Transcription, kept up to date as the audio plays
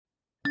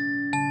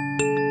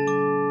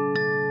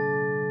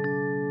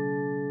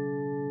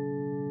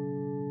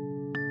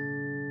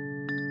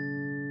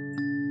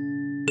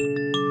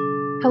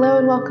Hello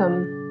and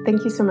welcome.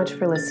 Thank you so much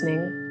for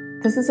listening.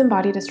 This is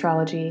Embodied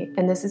Astrology,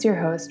 and this is your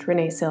host,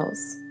 Renee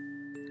Sills.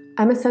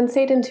 I'm a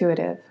sensate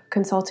intuitive,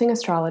 consulting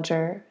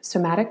astrologer,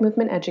 somatic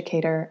movement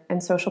educator,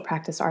 and social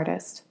practice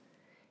artist.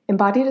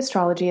 Embodied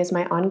Astrology is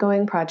my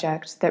ongoing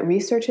project that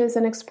researches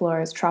and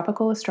explores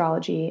tropical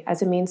astrology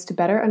as a means to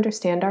better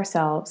understand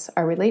ourselves,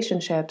 our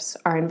relationships,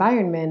 our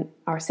environment,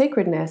 our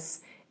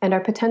sacredness, and our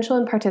potential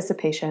in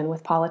participation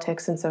with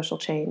politics and social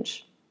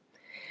change.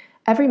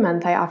 Every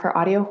month, I offer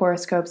audio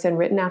horoscopes and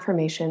written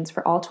affirmations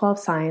for all 12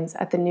 signs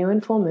at the new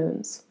and full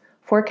moons,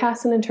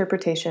 forecasts and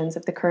interpretations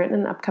of the current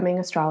and upcoming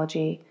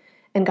astrology,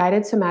 and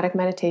guided somatic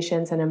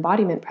meditations and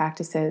embodiment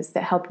practices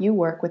that help you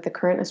work with the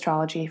current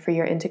astrology for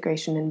your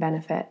integration and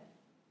benefit.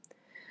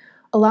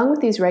 Along with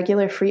these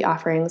regular free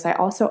offerings, I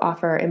also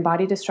offer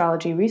embodied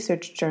astrology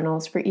research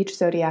journals for each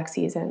zodiac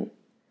season.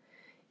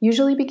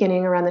 Usually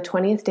beginning around the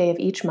 20th day of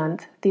each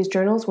month, these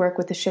journals work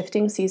with the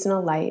shifting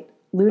seasonal light,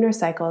 lunar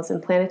cycles,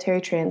 and planetary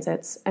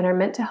transits, and are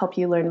meant to help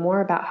you learn more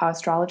about how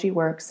astrology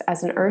works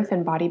as an earth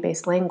and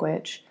body-based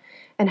language,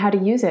 and how to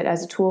use it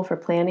as a tool for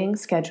planning,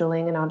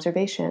 scheduling, and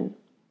observation.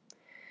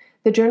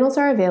 The journals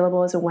are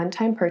available as a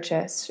one-time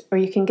purchase, or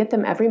you can get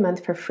them every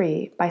month for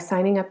free by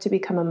signing up to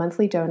become a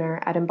monthly donor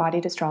at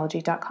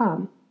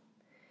embodiedastrology.com.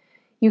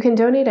 You can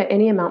donate at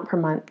any amount per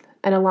month,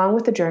 and along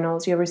with the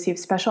journals, you'll receive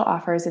special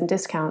offers and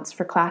discounts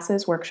for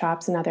classes,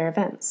 workshops, and other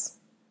events.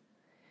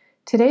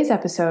 Today's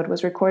episode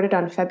was recorded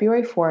on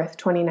February 4th,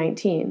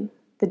 2019,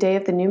 the day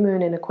of the new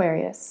moon in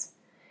Aquarius.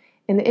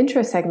 In the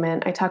intro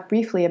segment, I talk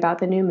briefly about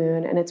the new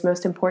moon and its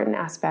most important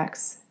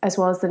aspects, as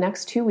well as the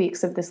next 2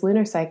 weeks of this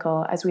lunar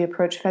cycle as we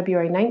approach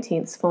February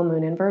 19th's full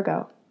moon in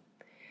Virgo.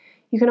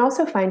 You can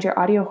also find your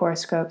audio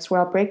horoscopes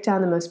where I'll break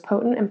down the most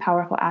potent and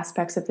powerful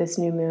aspects of this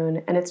new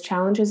moon and its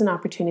challenges and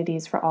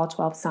opportunities for all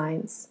 12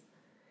 signs.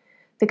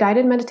 The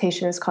guided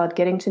meditation is called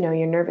Getting to Know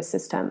Your Nervous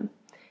System.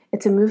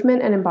 It's a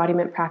movement and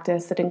embodiment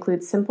practice that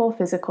includes simple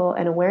physical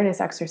and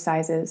awareness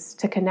exercises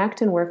to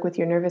connect and work with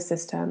your nervous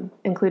system,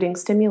 including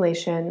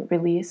stimulation,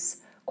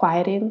 release,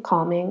 quieting,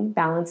 calming,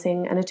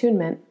 balancing, and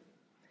attunement.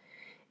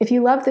 If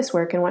you love this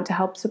work and want to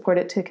help support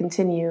it to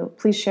continue,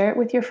 please share it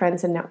with your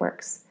friends and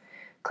networks.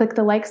 Click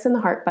the likes and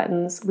the heart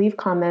buttons, leave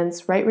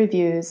comments, write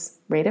reviews,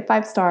 rate it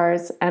 5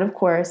 stars, and of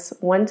course,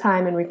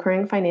 one-time and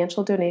recurring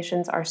financial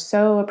donations are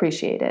so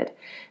appreciated,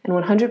 and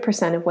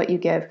 100% of what you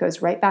give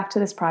goes right back to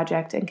this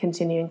project and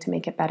continuing to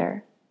make it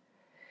better.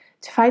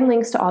 To find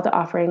links to all the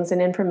offerings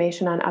and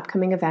information on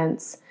upcoming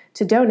events,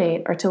 to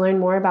donate, or to learn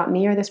more about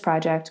me or this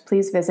project,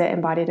 please visit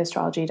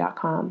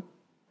embodiedastrology.com.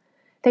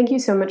 Thank you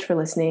so much for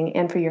listening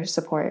and for your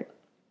support.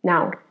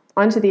 Now,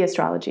 on to the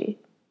astrology.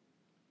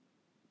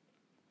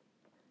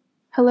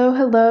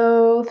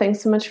 Hello.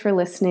 Thanks so much for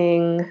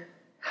listening.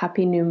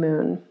 Happy new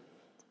moon.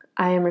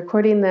 I am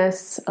recording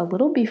this a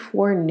little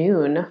before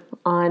noon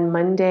on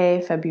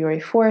Monday, February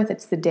 4th.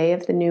 It's the day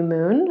of the new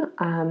moon.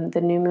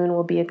 The new moon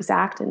will be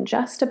exact in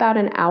just about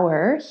an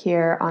hour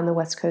here on the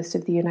west coast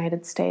of the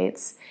United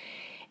States.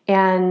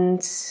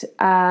 And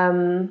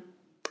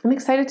I'm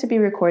excited to be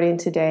recording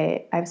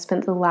today. I've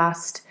spent the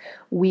last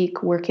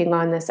week working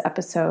on this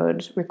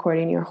episode,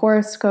 recording your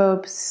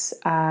horoscopes,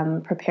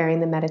 preparing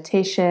the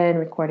meditation,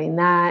 recording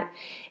that,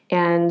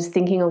 and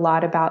thinking a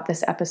lot about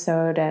this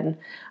episode and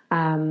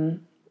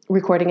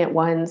recording it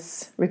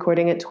once,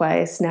 recording it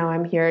twice. Now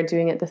I'm here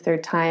doing it the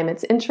third time.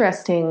 It's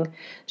interesting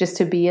just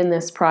to be in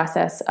this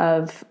process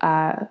of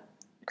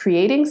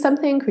creating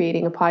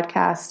a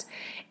podcast,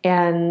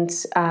 and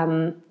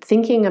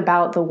thinking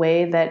about the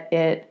way that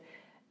it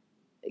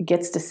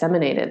gets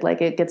disseminated,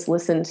 like it gets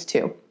listened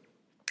to.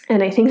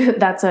 And I think that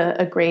that's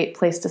a great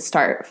place to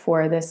start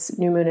for this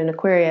new moon in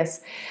Aquarius,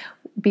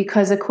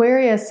 because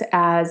Aquarius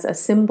as a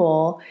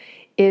symbol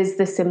is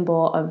the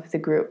symbol of the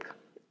group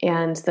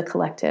and the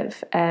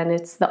collective. And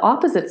it's the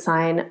opposite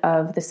sign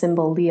of the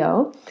symbol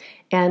Leo,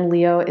 and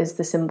Leo is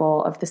the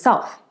symbol of the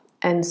self.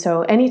 And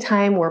so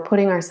anytime we're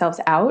putting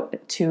ourselves out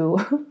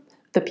to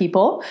the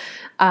people,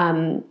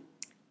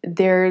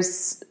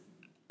 there's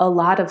a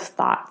lot of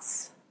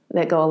thoughts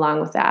that go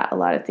along with that, a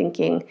lot of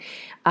thinking,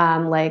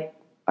 like,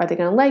 are they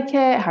going to like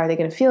it? How are they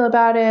going to feel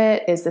about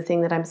it? Is the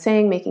thing that I'm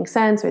saying making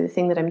sense? Or the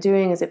thing that I'm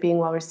doing, is it being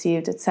well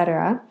received,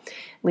 etc.?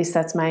 At least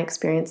that's my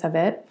experience of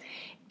it.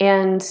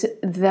 And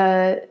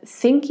the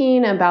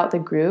thinking about the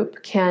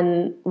group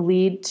can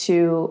lead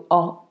to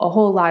a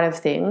whole lot of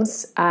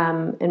things.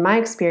 In my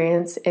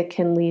experience, it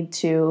can lead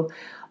to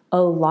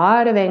a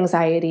lot of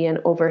anxiety and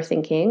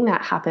overthinking.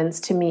 That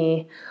happens to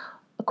me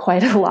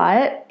quite a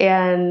lot.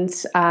 And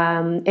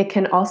it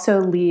can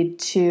also lead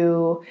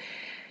to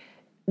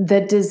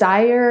the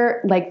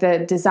desire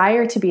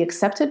to be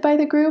accepted by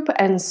the group.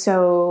 And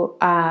so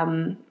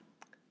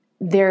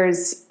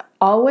there's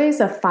always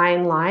a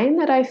fine line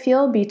that I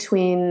feel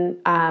between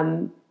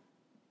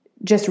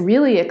just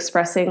really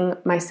expressing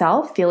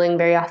myself, feeling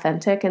very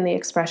authentic in the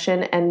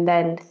expression, and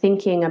then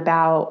thinking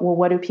about, well,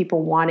 what do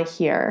people want to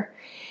hear?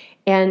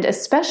 And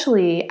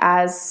especially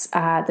as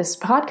this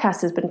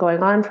podcast has been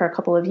going on for a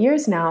couple of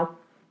years now,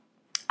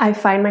 I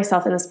find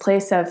myself in this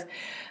place of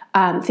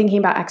thinking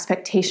about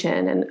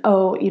expectation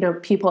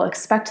and, people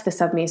expect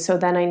this of me, so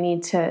then I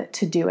need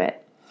to do it.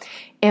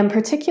 And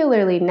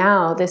particularly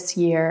now this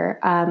year,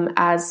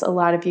 as a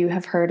lot of you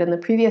have heard in the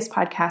previous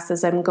podcasts,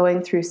 as I'm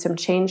going through some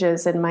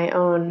changes in my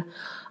own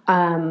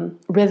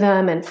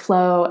rhythm and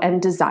flow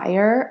and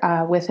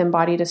desire with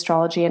embodied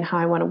astrology and how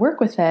I want to work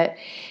with it,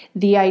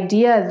 the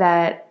idea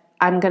that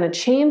I'm going to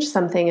change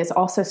something is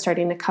also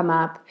starting to come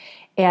up.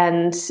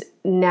 And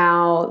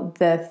now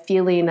the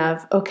feeling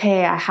of,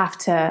 okay, I have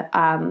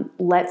to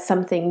let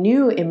something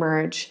new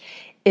emerge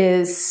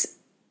is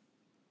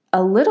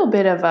a little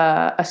bit of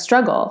a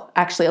struggle,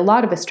 actually a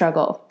lot of a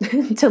struggle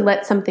to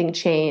let something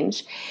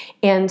change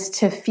and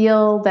to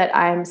feel that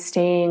I'm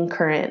staying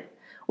current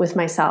with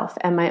myself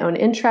and my own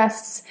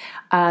interests,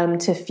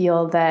 to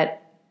feel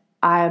that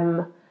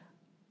I'm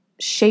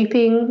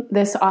shaping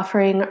this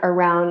offering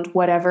around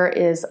whatever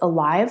is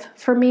alive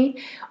for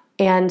me,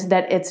 and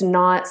that it's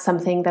not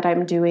something that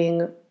I'm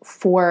doing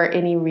for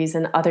any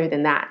reason other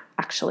than that,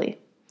 actually.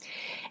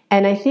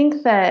 And I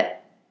think that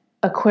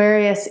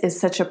Aquarius is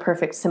such a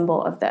perfect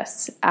symbol of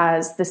this,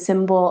 as the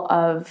symbol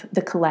of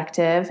the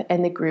collective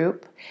and the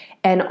group,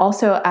 and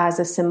also as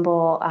a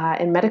symbol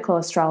in medical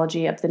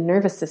astrology of the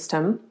nervous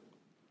system.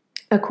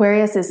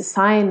 Aquarius is a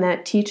sign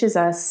that teaches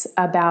us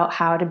about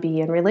how to be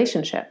in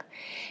relationship.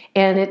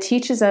 And it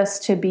teaches us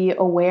to be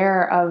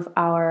aware of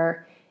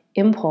our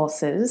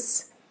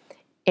impulses.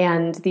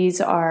 And these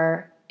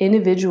are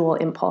individual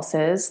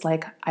impulses,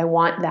 like I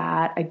want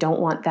that, I don't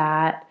want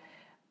that,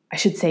 I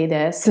should say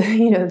this,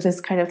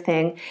 this kind of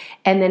thing.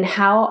 And then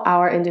how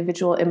our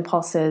individual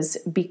impulses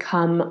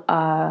become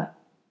a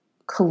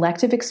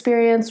collective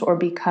experience or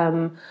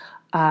become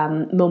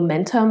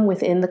momentum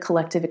within the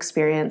collective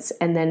experience,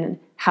 and then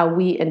how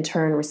we in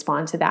turn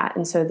respond to that.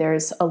 And so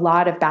there's a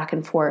lot of back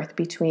and forth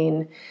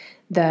between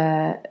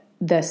the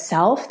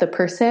self, the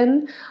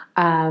person,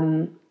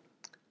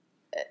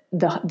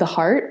 the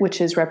heart,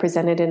 which is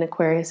represented in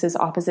Aquarius's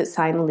opposite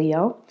sign,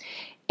 Leo,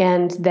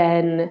 and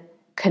then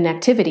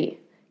connectivity.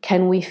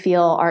 Can we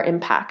feel our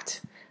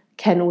impact?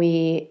 Can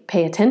we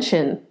pay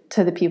attention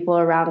to the people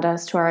around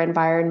us, to our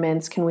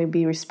environments? Can we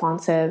be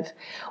responsive?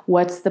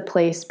 What's the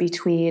place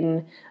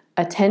between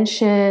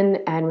attention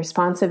and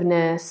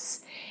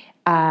responsiveness,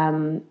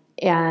 and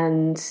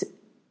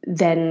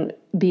then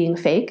being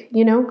fake,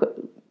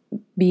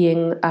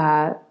 being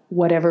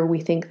whatever we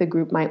think the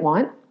group might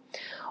want,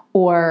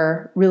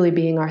 or really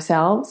being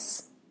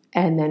ourselves,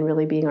 and then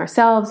really being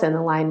ourselves, and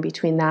the line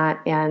between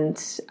that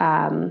and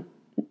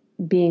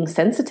being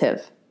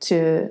sensitive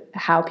to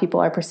how people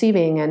are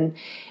perceiving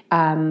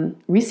and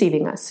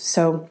receiving us.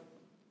 So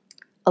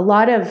a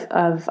lot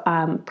of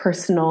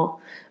personal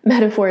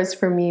metaphors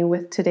for me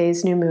with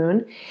today's new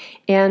moon.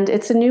 And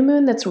it's a new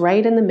moon that's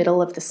right in the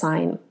middle of the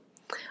sign.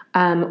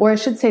 Or I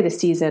should say the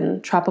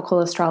season. Tropical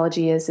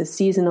astrology is a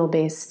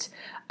seasonal-based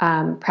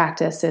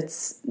practice.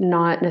 It's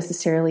not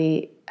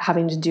necessarily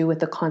having to do with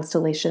the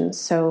constellations.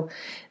 So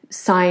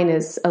sign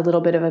is a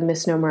little bit of a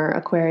misnomer.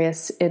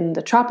 Aquarius in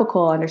the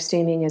tropical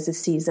understanding is a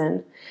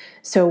season.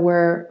 So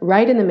we're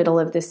right in the middle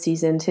of this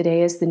season.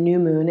 Today is the new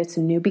moon. It's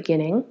a new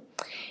beginning.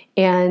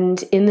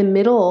 And in the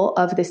middle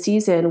of the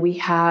season, we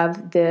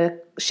have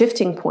the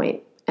shifting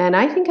point. And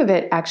I think of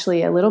it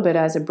actually a little bit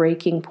as a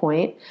breaking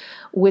point,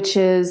 which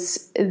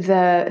is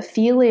the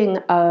feeling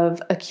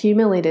of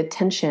accumulated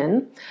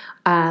tension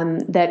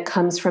that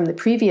comes from the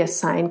previous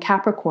sign,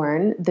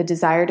 Capricorn, the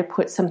desire to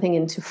put something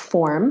into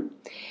form.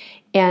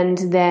 And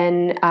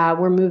then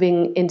we're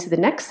moving into the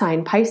next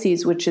sign,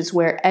 Pisces, which is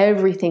where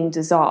everything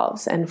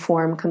dissolves and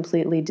form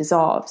completely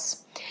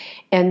dissolves.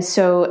 And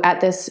so at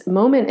this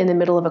moment in the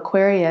middle of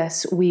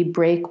Aquarius, we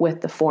break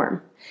with the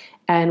form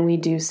and we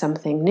do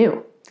something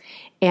new.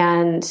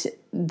 And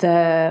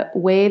the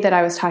way that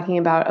I was talking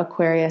about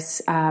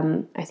Aquarius,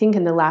 I think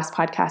in the last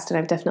podcast, and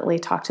I've definitely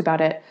talked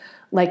about it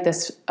like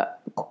this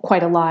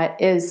quite a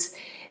lot, is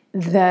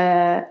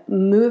the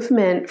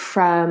movement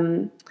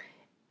from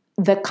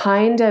the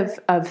kind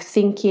of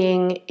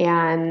thinking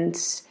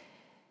and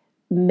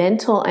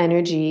mental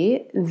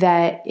energy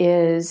that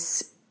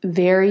is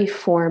very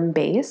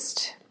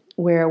form-based,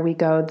 where we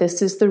go,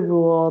 this is the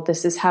rule,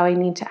 this is how I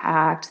need to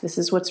act, this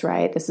is what's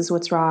right, this is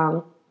what's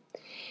wrong,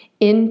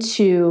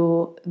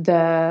 into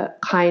the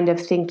kind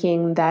of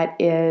thinking that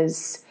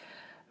is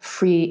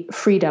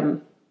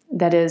freedom,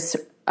 that is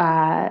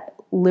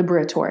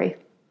liberatory.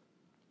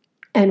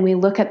 And we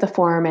look at the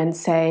form and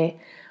say,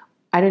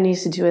 I don't need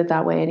to do it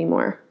that way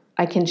anymore.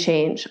 I can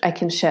change, I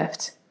can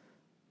shift.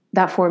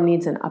 That form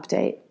needs an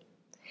update.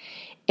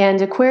 And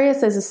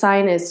Aquarius as a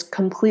sign is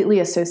completely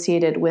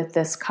associated with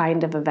this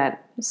kind of event.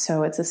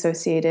 So it's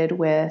associated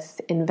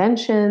with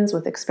inventions,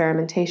 with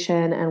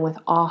experimentation, and with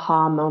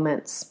aha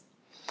moments.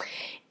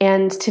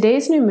 And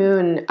today's new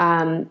moon,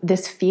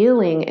 this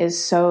feeling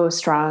is so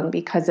strong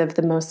because of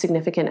the most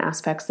significant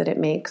aspects that it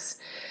makes.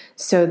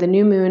 So the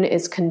new moon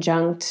is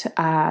conjunct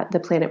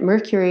the planet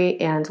Mercury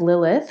and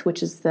Lilith,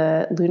 which is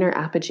the lunar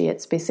apogee.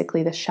 It's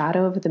basically the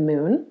shadow of the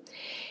moon.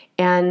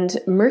 And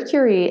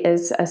Mercury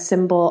is a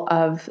symbol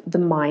of the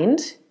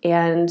mind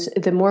and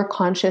the more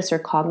conscious or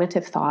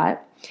cognitive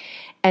thought.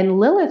 And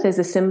Lilith is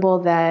a symbol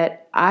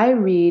that I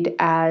read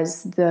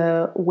as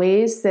the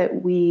ways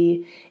that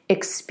we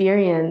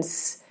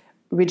experience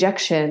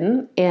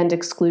rejection and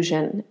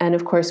exclusion. And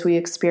of course, we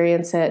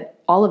experience it,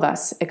 all of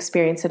us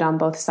experience it on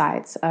both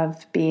sides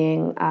of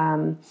being,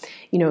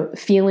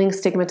 feeling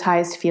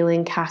stigmatized,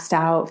 feeling cast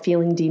out,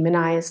 feeling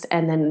demonized,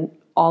 and then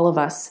all of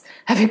us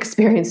have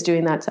experienced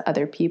doing that to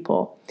other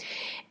people.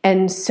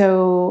 And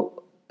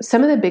so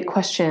some of the big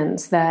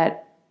questions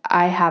that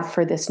I have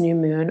for this new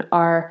moon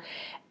are,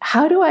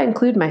 how do I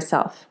include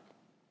myself?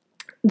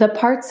 The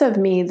parts of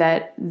me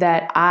that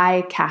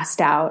I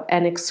cast out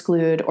and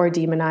exclude or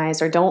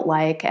demonize or don't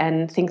like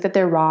and think that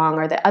they're wrong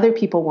or that other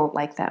people won't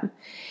like them,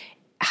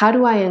 how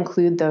do I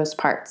include those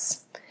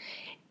parts?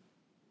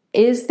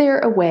 Is there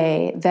a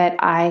way that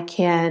I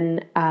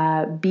can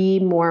be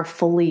more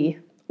fully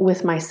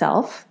with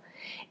myself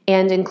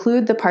and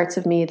include the parts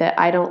of me that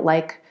I don't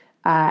like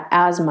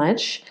as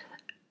much,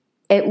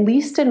 at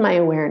least in my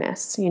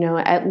awareness,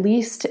 at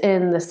least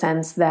in the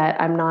sense that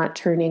I'm not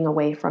turning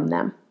away from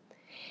them?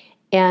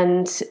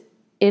 And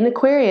in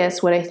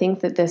Aquarius, what I think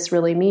that this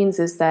really means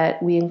is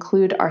that we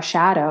include our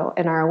shadow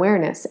in our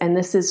awareness. And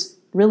this is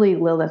really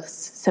Lilith's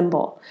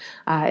symbol.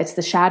 It's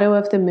the shadow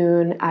of the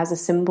moon as a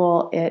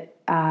symbol. It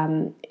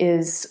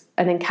is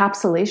an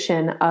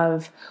encapsulation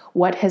of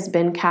what has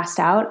been cast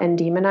out and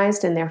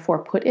demonized and therefore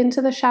put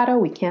into the shadow.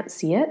 We can't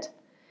see it.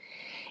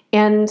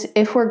 And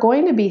if we're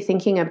going to be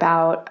thinking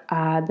about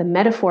the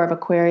metaphor of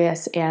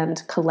Aquarius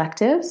and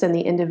collectives and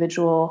the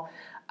individual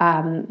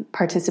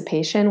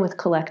participation with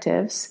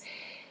collectives,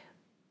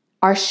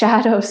 our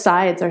shadow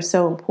sides are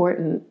so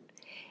important.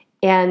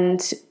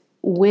 And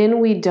when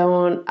we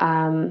don't,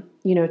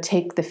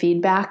 take the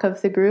feedback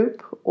of the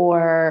group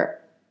or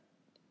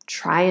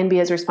try and be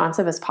as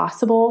responsive as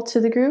possible to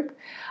the group,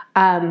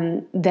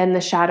 then the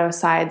shadow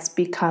sides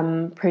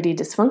become pretty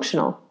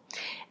dysfunctional.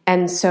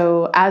 And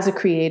so as a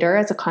creator,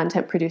 as a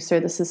content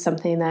producer, this is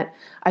something that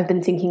I've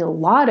been thinking a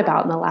lot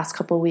about in the last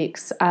couple of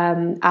weeks.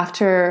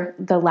 After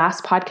the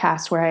last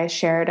podcast where I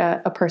shared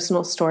a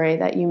personal story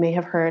that you may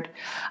have heard,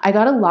 I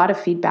got a lot of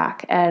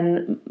feedback.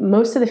 And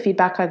most of the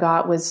feedback I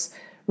got was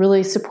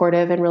really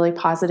supportive and really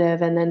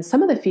positive. And then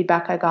some of the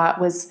feedback I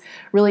got was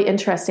really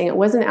interesting. It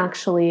wasn't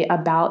actually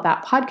about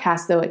that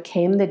podcast, though it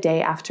came the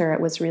day after it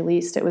was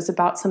released. It was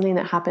about something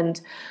that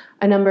happened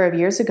a number of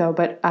years ago,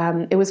 but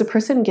it was a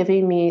person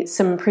giving me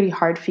some pretty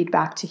hard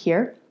feedback to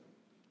hear.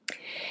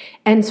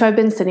 And so I've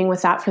been sitting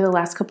with that for the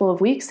last couple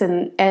of weeks.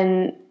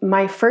 And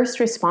my first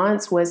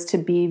response was to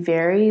be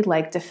very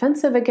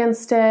defensive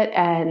against it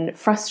and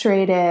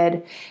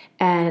frustrated.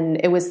 And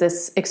it was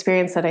this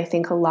experience that I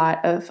think a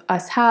lot of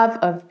us have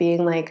of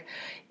being like,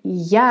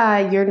 yeah,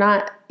 you're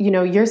not,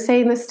 you're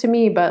saying this to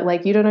me,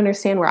 but you don't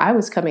understand where I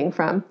was coming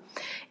from.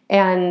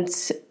 And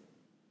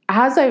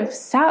as I've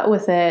sat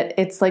with it,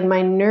 it's like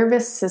my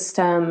nervous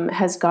system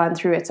has gone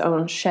through its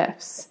own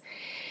shifts.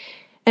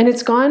 And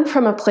it's gone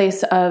from a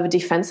place of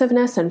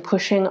defensiveness and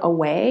pushing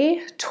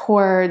away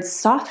towards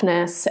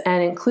softness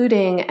and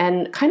including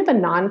and kind of a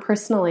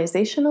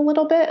non-personalization a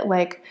little bit.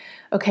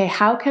 Okay,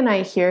 how can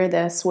I hear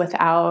this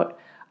without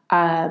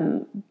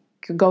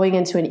going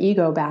into an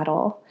ego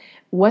battle?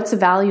 What's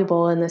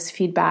valuable in this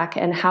feedback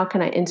and how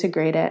can I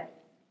integrate it?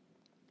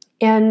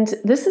 And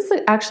this is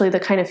actually the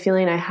kind of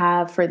feeling I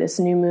have for this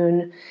new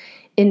moon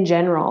in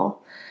general.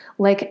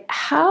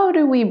 How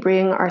do we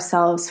bring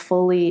ourselves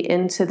fully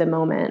into the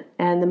moment?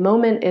 And the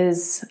moment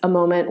is a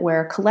moment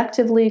where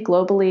collectively,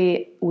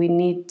 globally, we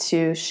need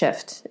to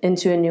shift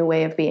into a new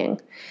way of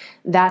being.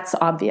 That's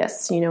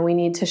obvious. We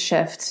need to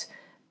shift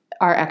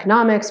our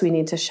economics, we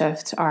need to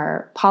shift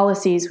our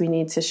policies, we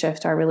need to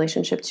shift our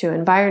relationship to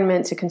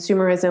environment, to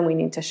consumerism, we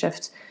need to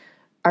shift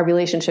our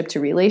relationship to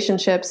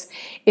relationships.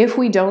 If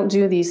we don't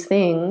do these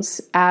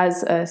things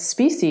as a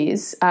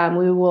species,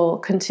 we will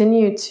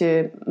continue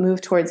to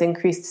move towards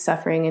increased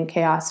suffering and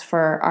chaos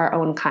for our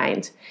own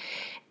kind.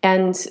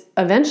 And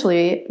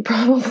eventually,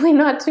 probably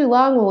not too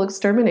long, we'll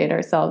exterminate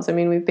ourselves. I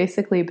mean, we've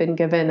basically been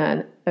given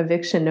an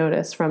eviction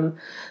notice from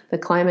the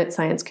climate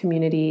science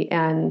community,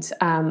 and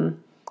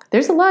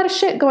there's a lot of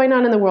shit going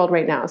on in the world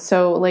right now.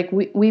 So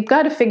we've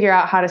got to figure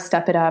out how to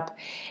step it up.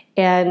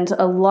 And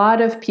a lot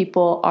of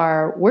people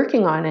are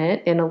working on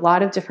it in a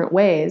lot of different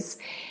ways.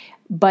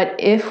 But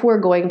if we're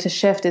going to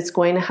shift, it's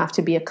going to have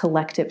to be a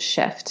collective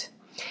shift.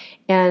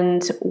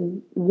 And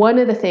one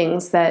of the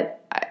things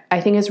that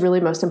I think is really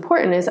most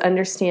important is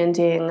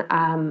understanding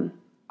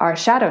our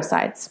shadow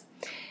sides.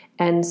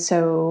 And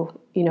so,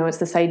 it's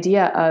this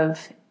idea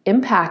of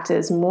impact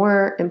is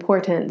more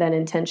important than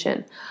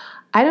intention.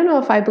 I don't know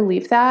if I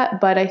believe that,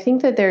 but I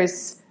think that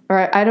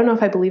I don't know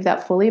if I believe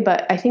that fully,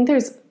 but I think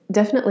there's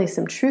definitely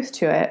some truth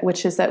to it,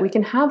 which is that we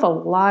can have a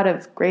lot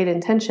of great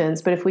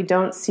intentions, but if we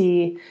don't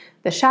see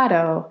the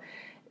shadow,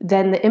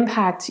 then the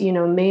impact,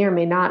 may or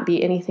may not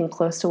be anything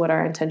close to what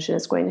our intention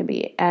is going to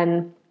be.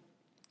 And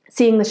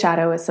seeing the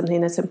shadow is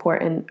something that's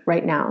important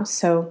right now.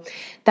 So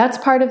that's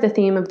part of the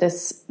theme of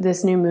this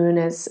new moon,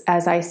 as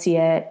I see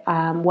it.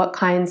 What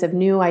kinds of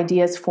new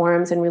ideas,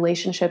 forms, and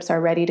relationships are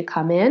ready to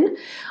come in?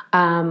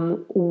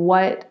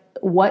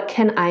 What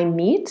can I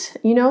meet?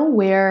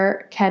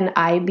 Where can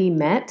I be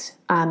met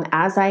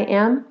as I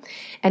am?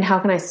 And how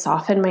can I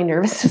soften my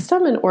nervous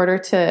system in order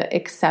to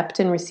accept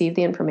and receive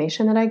the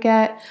information that I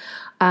get?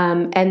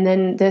 And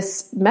then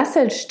this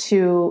message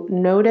to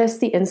notice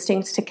the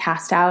instinct to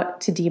cast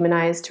out, to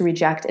demonize, to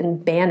reject,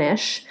 and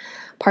banish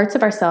parts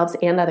of ourselves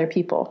and other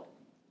people.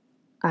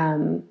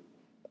 I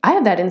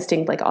have that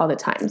instinct like all the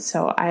time,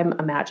 so I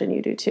imagine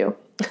you do too.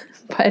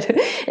 But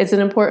it's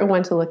an important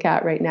one to look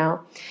at right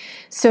now.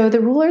 So the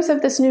rulers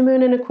of this new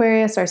moon in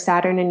Aquarius are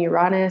Saturn and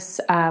Uranus.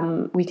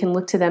 We can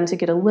look to them to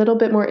get a little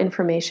bit more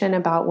information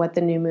about what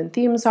the new moon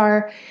themes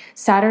are.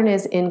 Saturn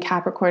is in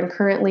Capricorn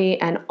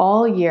currently, and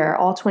all year,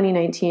 all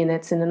 2019,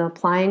 it's in an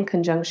applying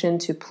conjunction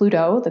to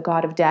Pluto, the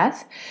god of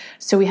death.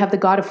 So we have the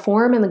god of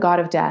form and the god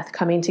of death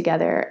coming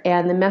together.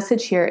 And the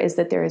message here is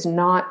that there is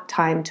not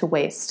time to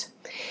waste.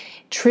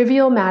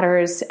 Trivial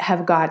matters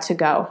have got to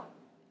go.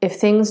 If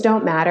things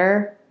don't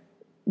matter,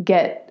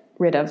 get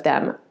rid of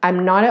them.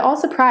 I'm not at all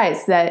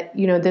surprised that,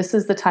 this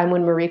is the time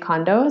when Marie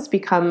Kondo has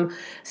become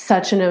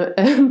such an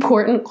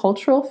important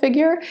cultural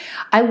figure.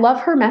 I love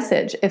her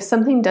message. If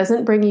something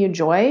doesn't bring you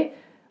joy,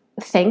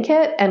 thank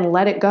it and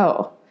let it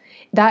go.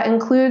 That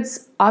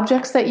includes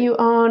objects that you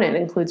own. It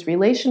includes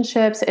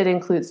relationships. It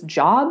includes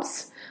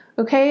jobs.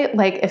 Okay.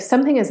 Like if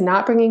something is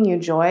not bringing you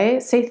joy,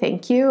 say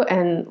thank you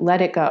and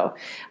let it go.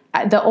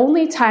 The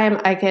only time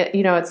I get,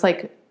 it's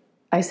like,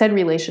 I said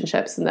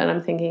relationships, and then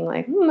I'm thinking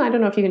like, I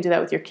don't know if you can do that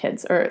with your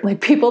kids or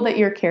like people that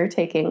you're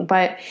caretaking.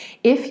 But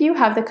if you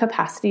have the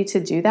capacity to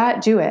do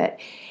that, do it.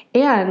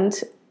 And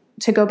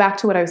to go back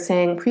to what I was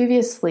saying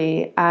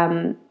previously,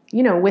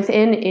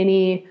 within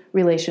any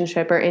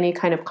relationship or any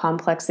kind of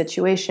complex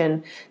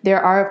situation, there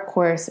are, of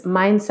course,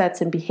 mindsets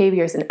and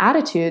behaviors and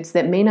attitudes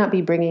that may not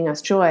be bringing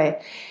us joy.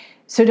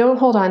 So don't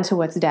hold on to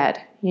what's dead.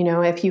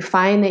 If you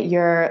find that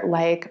you're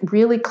like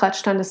really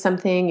clutched onto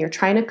something, you're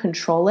trying to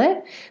control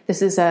it,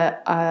 this is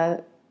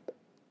a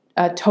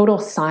total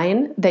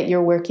sign that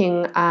you're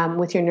working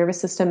with your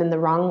nervous system in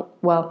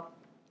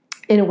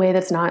in a way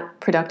that's not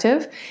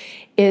productive,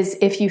 is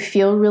if you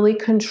feel really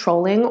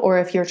controlling or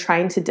if you're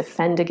trying to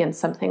defend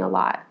against something a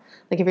lot.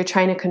 Like if you're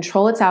trying to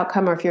control its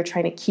outcome or if you're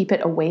trying to keep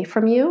it away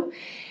from you.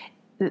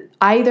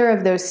 Either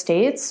of those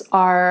states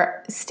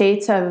are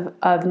states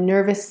of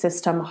nervous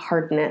system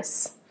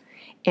hardness,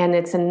 and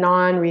it's a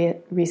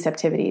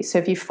non-receptivity. So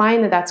if you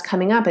find that that's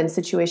coming up in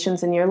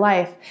situations in your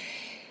life,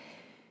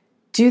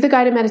 do the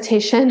guided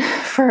meditation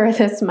for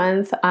this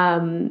month.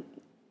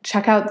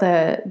 Check out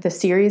the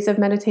series of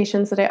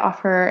meditations that I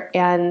offer,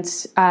 and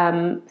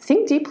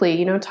think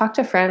deeply. Talk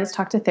to friends,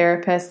 talk to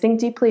therapists. Think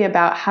deeply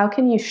about how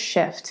can you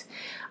shift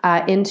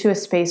into a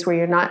space where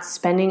you're not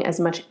spending as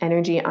much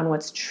energy on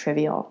what's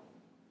trivial.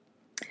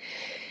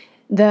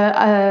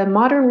 The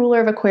modern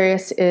ruler of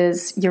Aquarius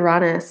is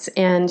Uranus,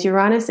 and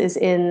Uranus is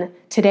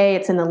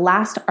it's in the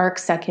last arc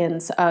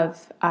seconds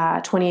of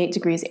 28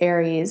 degrees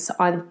Aries.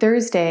 On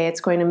Thursday,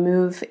 it's going to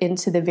move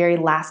into the very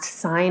last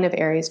sign of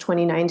Aries,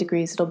 29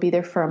 degrees. It'll be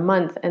there for a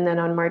month, and then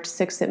on March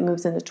 6th, it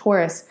moves into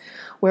Taurus,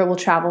 where it will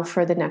travel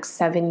for the next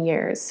 7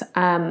 years.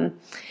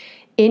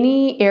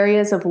 Any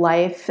areas of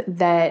life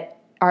that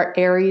are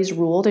Aries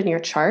ruled in your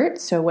chart,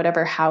 so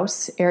whatever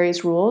house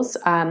Aries rules,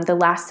 the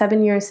last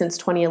 7 years since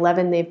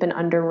 2011, they've been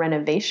under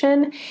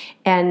renovation.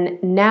 And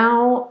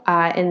now,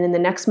 and in the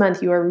next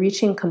month, you are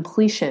reaching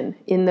completion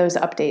in those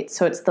updates.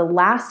 So it's the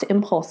last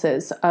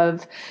impulses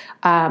of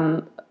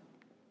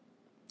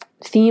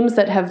themes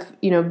that have,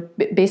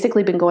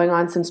 basically been going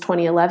on since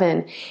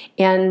 2011.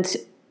 And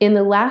in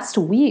the last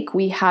week,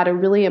 we had a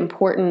really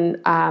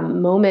important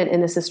moment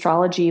in this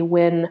astrology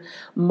when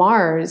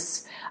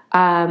Mars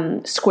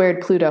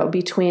squared Pluto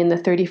between the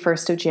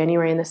 31st of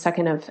January and the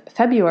 2nd of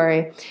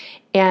February.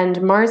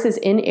 And Mars is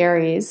in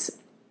Aries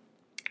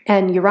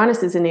and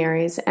Uranus is in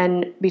Aries.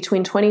 And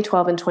between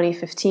 2012 and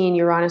 2015,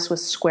 Uranus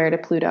was square to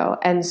Pluto.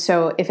 And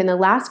so if in the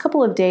last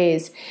couple of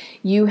days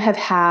you have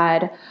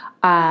had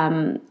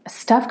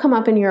stuff come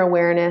up in your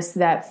awareness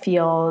that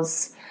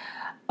feels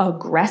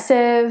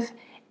aggressive,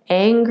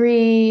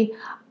 angry,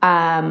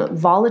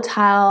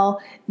 volatile,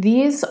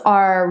 these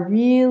are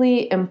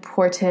really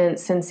important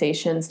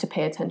sensations to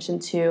pay attention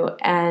to,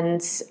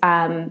 and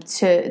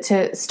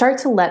to start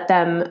to let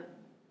them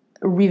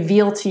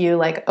reveal to you,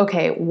 like,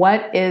 okay,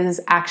 what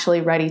is actually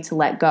ready to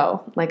let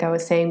go? Like I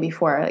was saying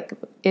before, like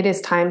it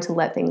is time to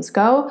let things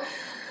go.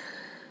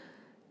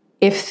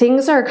 If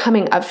things are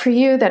coming up for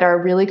you that are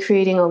really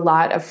creating a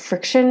lot of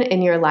friction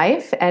in your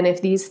life, and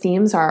if these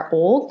themes are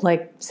old,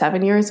 like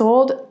 7 years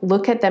old,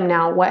 look at them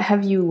now. What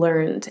have you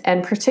learned?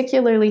 And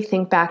particularly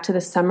think back to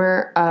the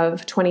summer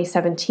of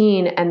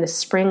 2017 and the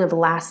spring of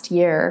last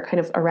year,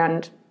 kind of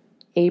around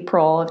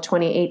April of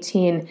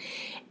 2018,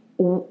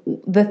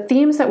 the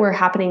themes that were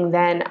happening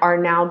then are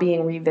now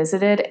being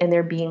revisited and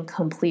they're being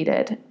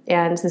completed.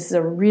 And this is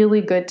a really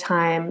good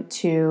time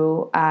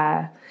to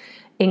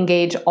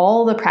engage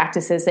all the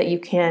practices that you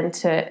can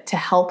to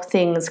help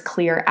things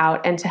clear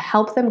out and to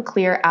help them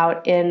clear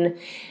out in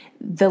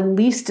the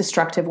least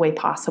destructive way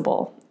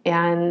possible.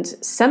 And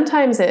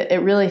sometimes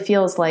it really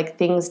feels like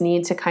things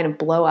need to kind of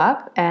blow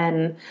up,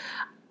 and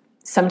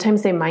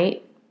sometimes they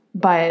might,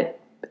 but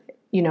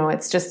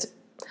it's just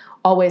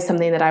always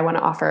something that I want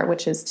to offer,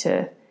 which is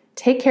to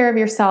take care of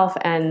yourself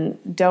and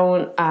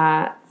don't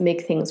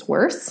make things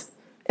worse,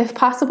 if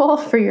possible,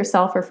 for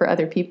yourself or for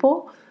other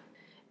people.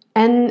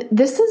 And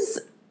this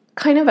is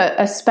kind of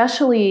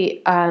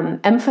especially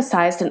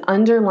emphasized and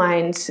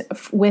underlined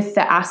with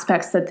the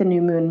aspects that the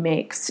new moon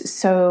makes.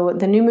 So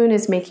the new moon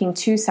is making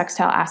 2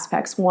 sextile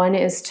aspects. One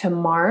is to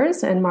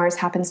Mars, and Mars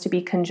happens to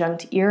be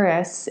conjunct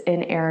Eris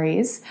in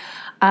Aries.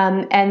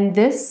 And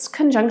this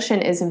conjunction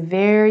is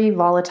very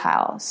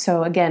volatile.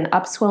 So again,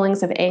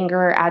 upswellings of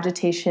anger,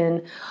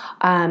 agitation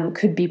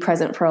could be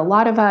present for a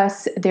lot of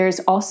us. There's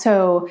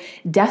also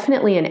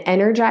definitely an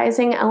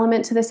energizing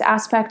element to this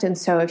aspect. And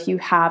so if you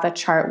have a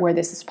chart where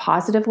this is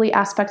positively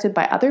aspected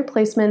by other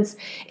placements,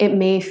 it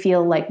may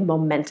feel like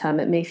momentum.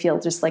 It may feel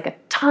just like a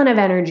ton of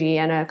energy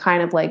and a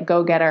kind of like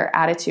go-getter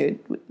attitude,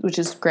 which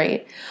is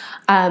great.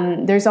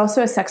 There's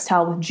also a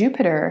sextile with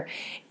Jupiter.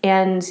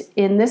 And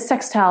in this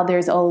sextile,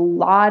 there's a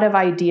lot of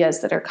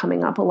ideas that are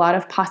coming up, a lot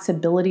of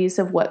possibilities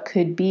of what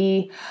could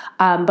be,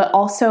 but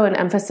also an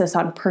emphasis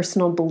on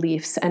personal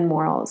beliefs and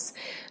morals.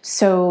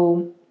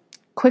 So,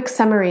 quick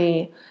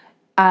summary,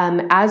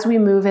 as we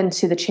move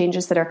into the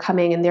changes that are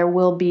coming, and there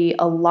will be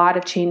a lot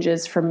of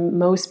changes for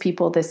most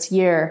people this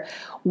year,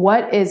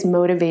 what is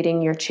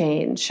motivating your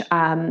change?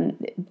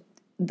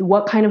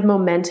 What kind of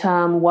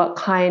momentum, what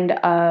kind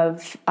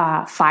of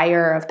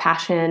fire of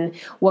passion,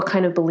 what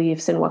kind of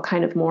beliefs, and what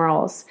kind of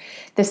morals.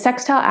 The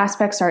sextile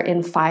aspects are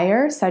in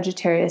fire,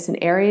 Sagittarius and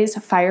Aries.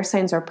 Fire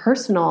signs are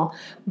personal,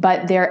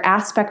 but they're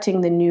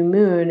aspecting the new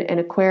moon in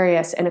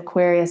Aquarius, and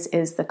Aquarius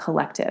is the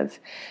collective.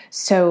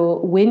 So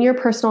when your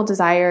personal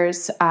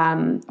desires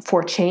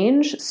for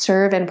change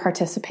serve and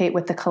participate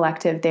with the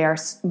collective, they are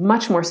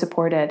much more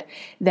supported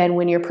than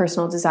when your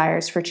personal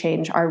desires for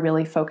change are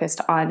really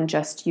focused on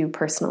just you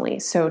personally.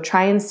 So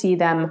try and see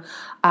them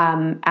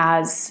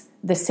as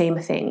the same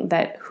thing,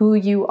 that who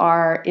you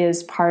are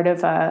is part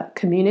of a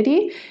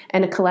community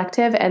and a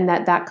collective, and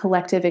that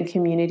collective and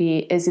community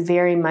is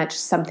very much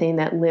something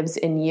that lives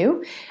in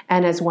you.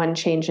 And as one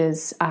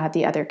changes,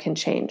 the other can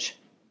change.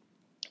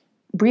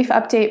 Brief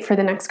update for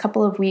the next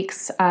couple of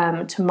weeks.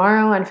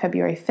 Tomorrow on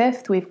February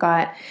 5th, we've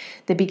got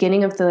the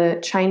beginning of the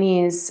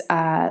Chinese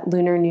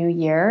Lunar New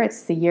Year.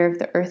 It's the year of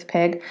the Earth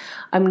Pig.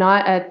 I'm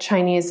not a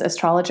Chinese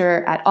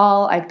astrologer at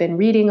all. I've been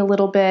reading a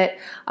little bit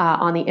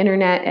on the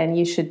internet, and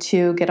you should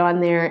too. Get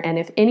on there. And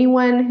if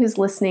anyone who's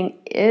listening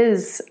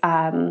is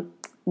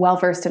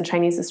well-versed in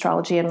Chinese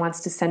astrology and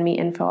wants to send me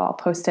info, I'll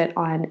post it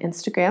on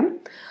Instagram.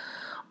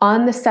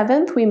 On the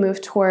 7th, we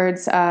move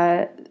towards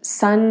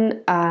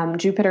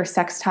Sun-Jupiter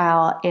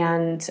sextile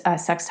and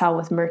sextile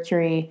with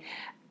Mercury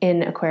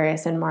in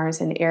Aquarius and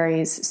Mars in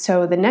Aries.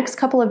 So the next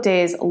couple of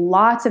days,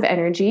 lots of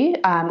energy,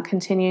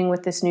 continuing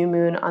with this new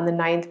moon on the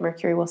 9th,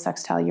 Mercury will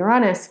sextile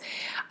Uranus.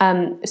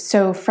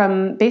 So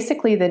from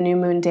basically the new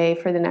moon day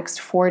for the next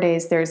 4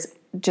 days, there's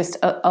just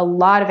a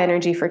lot of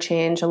energy for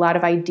change, a lot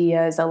of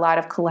ideas, a lot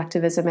of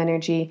collectivism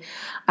energy.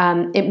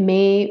 It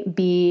may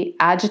be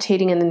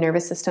agitating in the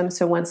nervous system.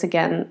 So once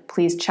again,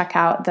 please check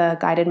out the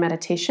guided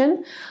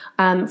meditation.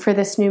 For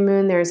this new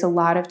moon, there's a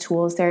lot of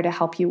tools there to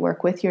help you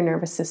work with your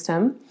nervous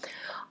system.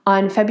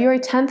 On February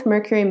 10th,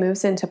 Mercury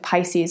moves into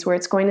Pisces, where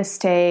it's going to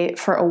stay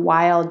for a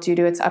while due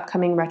to its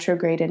upcoming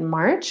retrograde in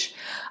March.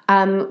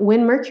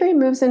 When Mercury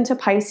moves into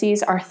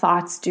Pisces, our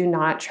thoughts do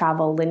not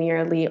travel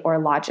linearly or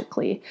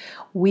logically.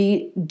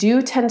 We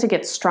do tend to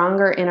get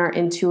stronger in our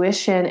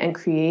intuition and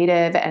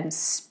creative and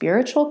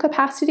spiritual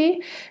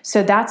capacity.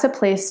 So that's a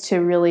place to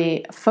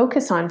really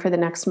focus on for the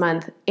next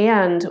month.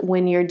 And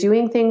when you're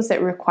doing things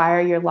that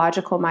require your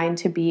logical mind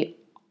to be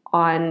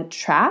on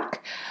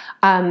track,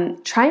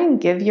 try and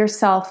give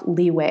yourself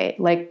leeway.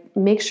 Like,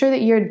 make sure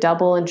that you're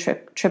double and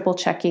triple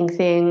checking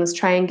things.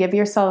 Try and give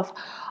yourself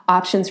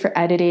options for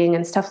editing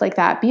and stuff like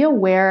that. Be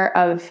aware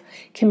of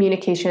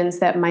communications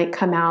that might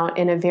come out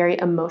in a very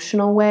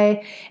emotional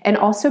way, and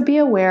also be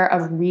aware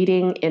of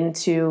reading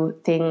into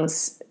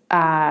things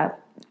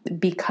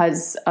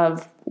because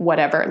of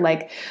whatever.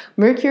 Like,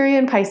 Mercury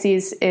in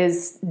Pisces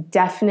is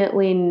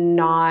definitely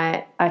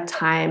not a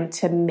time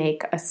to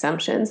make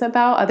assumptions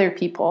about other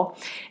people.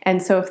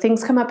 And so if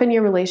things come up in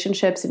your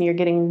relationships and you're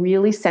getting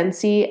really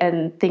sensy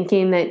and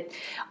thinking that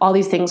all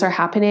these things are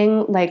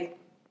happening, like,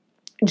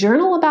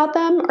 journal about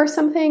them or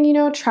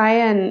something, try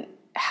and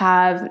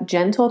have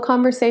gentle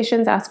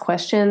conversations, ask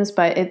questions,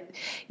 but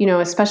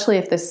especially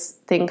if this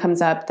thing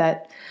comes up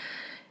that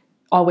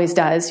always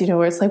does,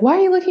 where it's like, why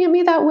are you looking at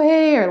me that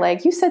way? Or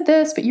like, you said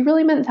this, but you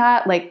really meant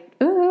that. Like,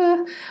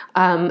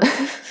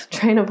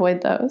 try and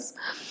avoid those.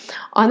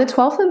 On the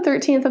 12th and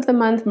 13th of the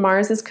month,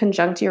 Mars is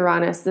conjunct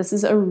Uranus. This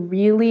is a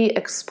really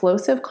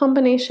explosive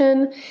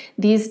combination.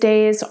 These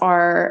days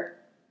are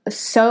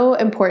so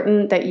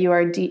important that you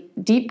are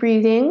deep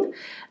breathing,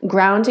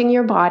 grounding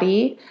your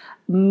body,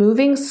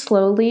 moving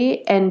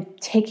slowly, and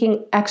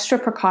taking extra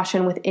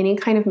precaution with any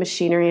kind of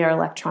machinery or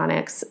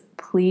electronics.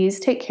 Please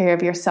take care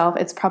of yourself.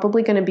 It's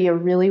probably going to be a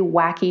really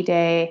wacky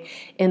day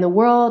in the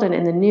world and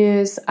in the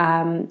news.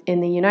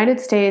 In the United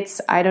States,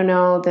 I don't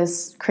know,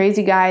 this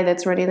crazy guy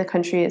that's running the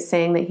country is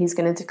saying that he's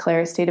going to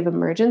declare a state of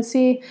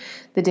emergency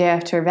the day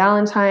after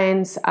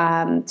Valentine's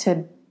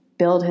to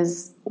build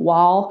his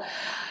wall.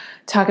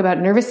 Talk about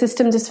nervous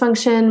system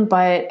dysfunction,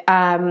 but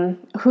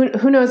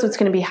who knows what's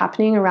going to be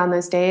happening around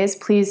those days.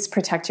 Please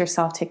protect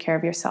yourself, take care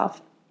of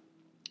yourself,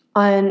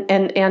 and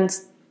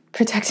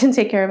protect and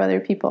take care of other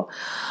people.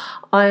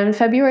 On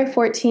February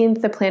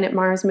 14th, the planet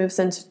Mars moves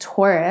into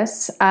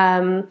Taurus.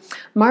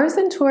 Mars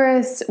in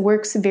Taurus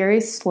works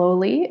very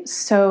slowly.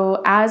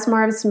 So as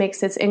Mars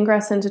makes its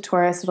ingress into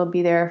Taurus, it'll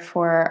be there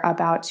for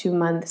about 2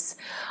 months.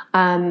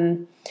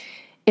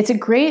 It's a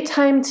great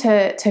time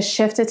to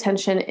shift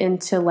attention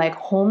into like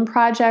home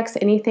projects,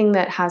 anything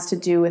that has to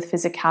do with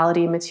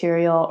physicality,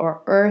 material,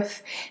 or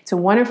earth. It's a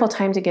wonderful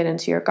time to get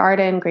into your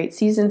garden, great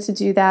season to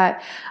do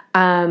that.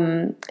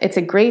 It's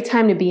a great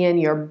time to be in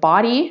your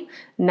body.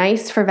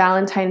 Nice for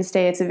Valentine's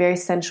Day. It's a very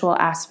sensual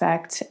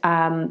aspect,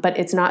 but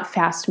it's not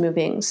fast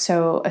moving.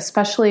 So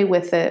especially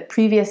with the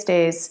previous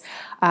days,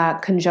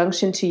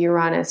 conjunction to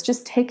Uranus,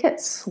 just take it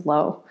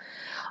slow.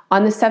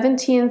 On the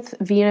 17th,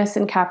 Venus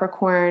in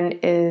Capricorn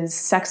is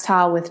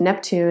sextile with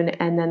Neptune,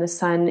 and then the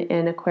Sun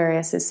in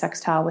Aquarius is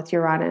sextile with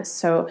Uranus.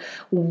 So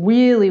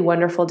really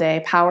wonderful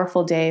day,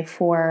 powerful day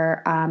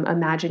for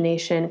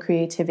imagination,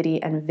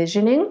 creativity, and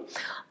visioning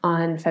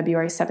on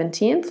February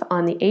 17th.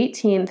 On the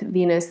 18th,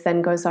 Venus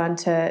then goes on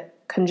to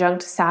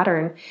conjunct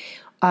Saturn.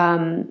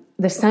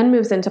 The Sun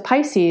moves into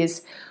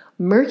Pisces.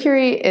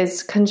 Mercury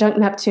is conjunct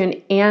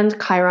Neptune,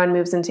 and Chiron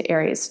moves into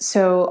Aries.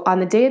 So on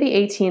the day of the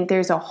 18th,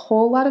 there's a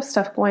whole lot of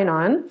stuff going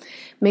on.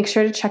 Make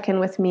sure to check in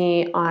with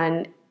me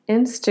on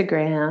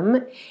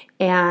Instagram,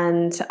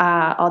 and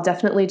I'll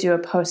definitely do a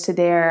post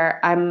there.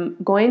 I'm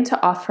going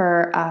to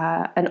offer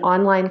an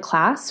online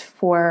class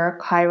for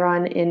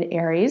Chiron in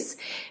Aries,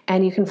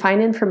 and you can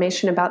find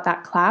information about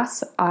that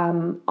class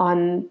on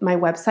my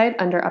website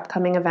under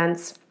upcoming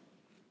events,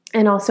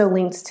 and also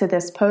linked to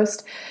this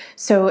post.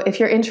 So if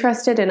you're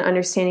interested in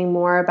understanding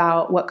more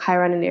about what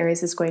Chiron in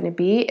Aries is going to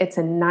be, it's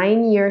a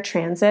 9-year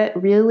transit,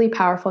 really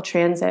powerful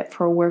transit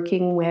for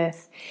working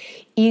with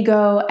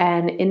ego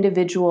and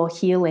individual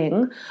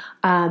healing.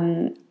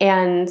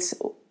 And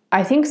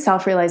I think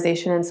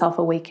self-realization and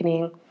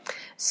self-awakening.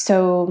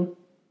 So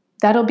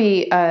that'll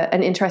be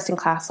an interesting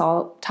class.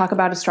 I'll talk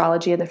about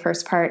astrology in the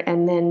first part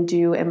and then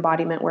do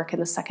embodiment work in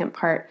the second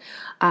part.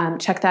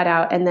 Check that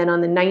out. And then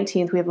on the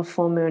 19th, we have a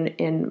full moon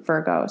in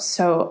Virgo.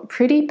 So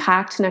pretty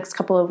packed next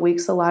couple of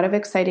weeks, a lot of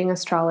exciting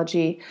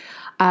astrology.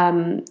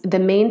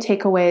 The main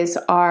takeaways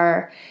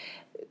are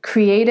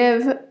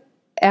creative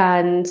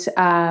and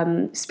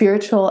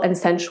spiritual and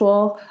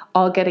sensual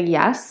all get a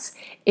yes.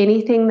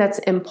 Anything that's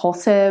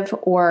impulsive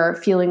or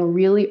feeling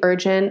really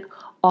urgent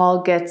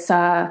all gets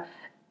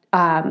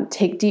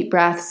take deep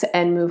breaths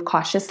and move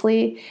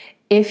cautiously.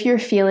 If you're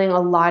feeling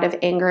a lot of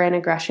anger and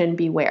aggression,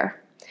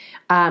 beware.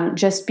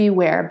 Just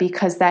beware,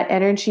 because that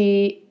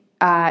energy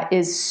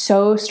is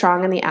so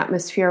strong in the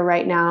atmosphere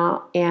right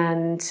now.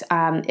 And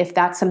if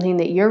that's something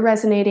that you're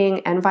resonating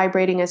and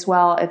vibrating as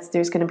well,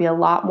 there's going to be a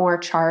lot more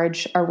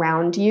charge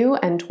around you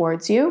and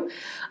towards you.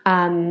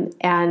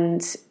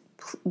 And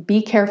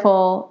be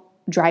careful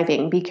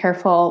driving. Be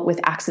careful with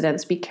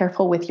accidents. Be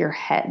careful with your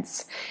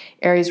heads.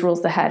 Aries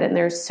rules the head, and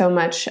there's so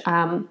much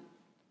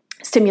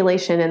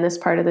stimulation in this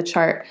part of the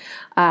chart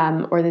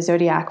or the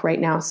zodiac right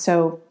now.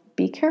 So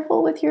be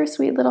careful with your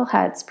sweet little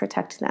heads.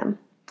 Protect them.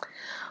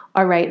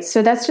 All right,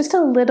 so that's just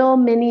a little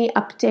mini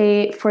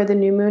update for the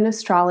new moon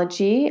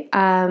astrology.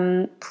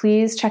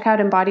 Please check out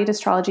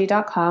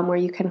embodiedastrology.com, where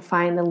you can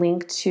find the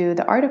link to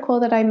the article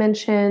that I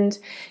mentioned.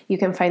 You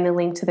can find the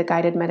link to the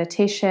guided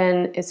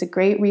meditation. It's a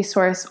great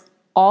resource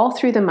all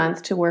through the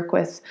month to work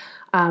with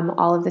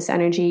all of this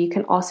energy. You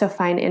can also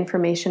find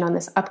information on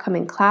this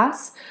upcoming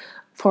class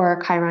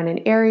for Chiron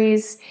and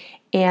Aries,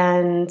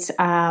 and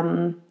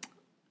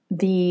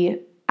the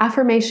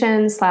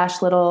affirmations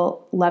 /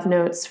 little love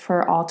notes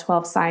for all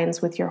 12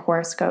 signs with your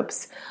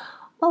horoscopes,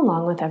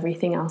 along with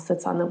everything else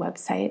that's on the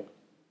website.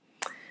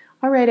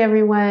 All right,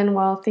 everyone.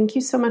 Well, thank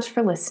you so much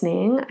for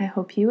listening. I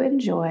hope you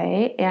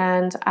enjoy,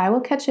 and I will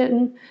touch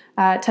in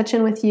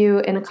with you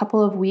in a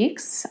couple of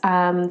weeks.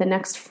 The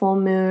next full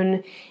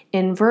moon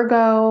in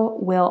Virgo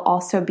will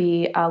also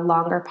be a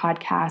longer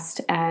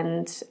podcast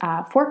and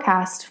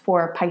forecast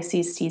for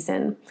Pisces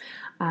season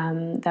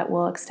that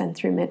will extend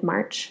through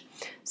mid-March.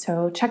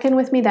 So check in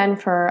with me then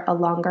for a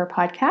longer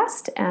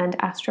podcast and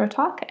Astro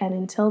Talk. And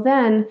until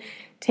then,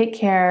 take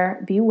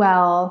care, be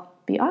well,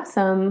 be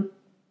awesome,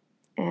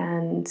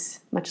 and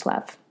much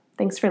love.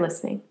 Thanks for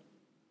listening.